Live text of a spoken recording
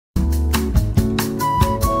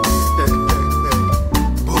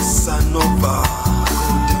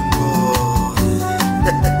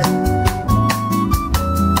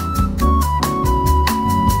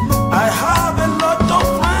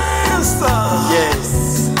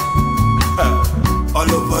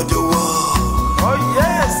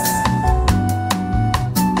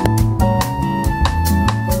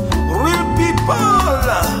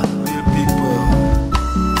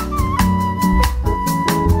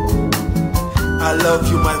I love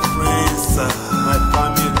you, my friends, my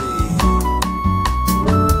family.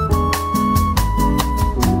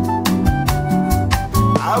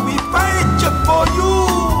 I will fight for you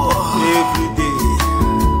every day.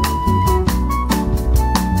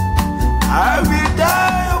 I will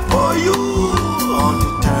die for you all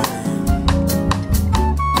the time.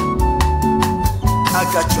 I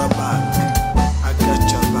got your back. I got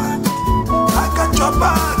your back. I got your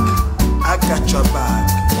back. I got your back.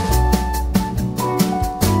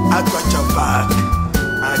 I got your back.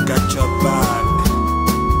 I got your back.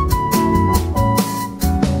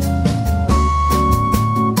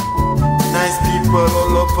 Nice people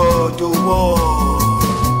all over the world,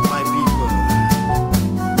 my people.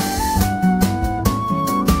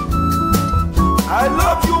 I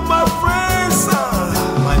love you, my friends,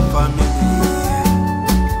 my family.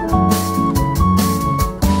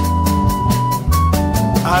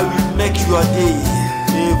 I will make your day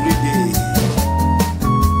every day.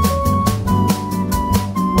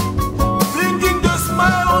 Bringing the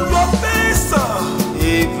smile on your face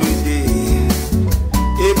every day.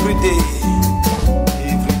 Every day.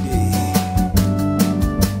 Every day.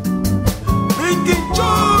 Bringing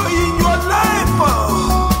joy in your life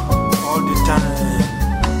all the time.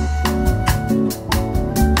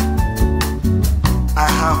 I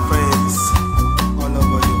have friends all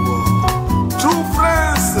over the world. True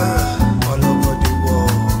friends all over the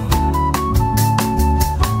world.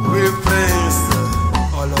 Real friends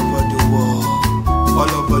all over the world.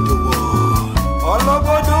 All over the world. All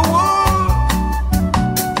over the world.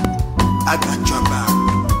 I got your back.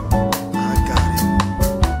 I got it.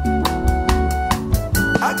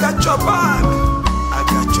 I got your back. I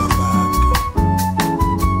got your back.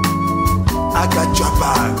 I got your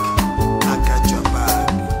back. I got your back.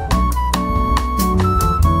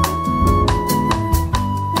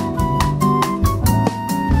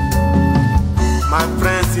 My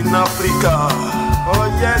friends in Africa, oh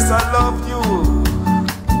yes, I love you.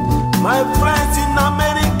 My friends in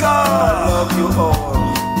America, I love you all.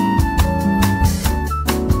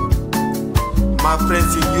 My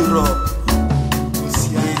friends in Europe,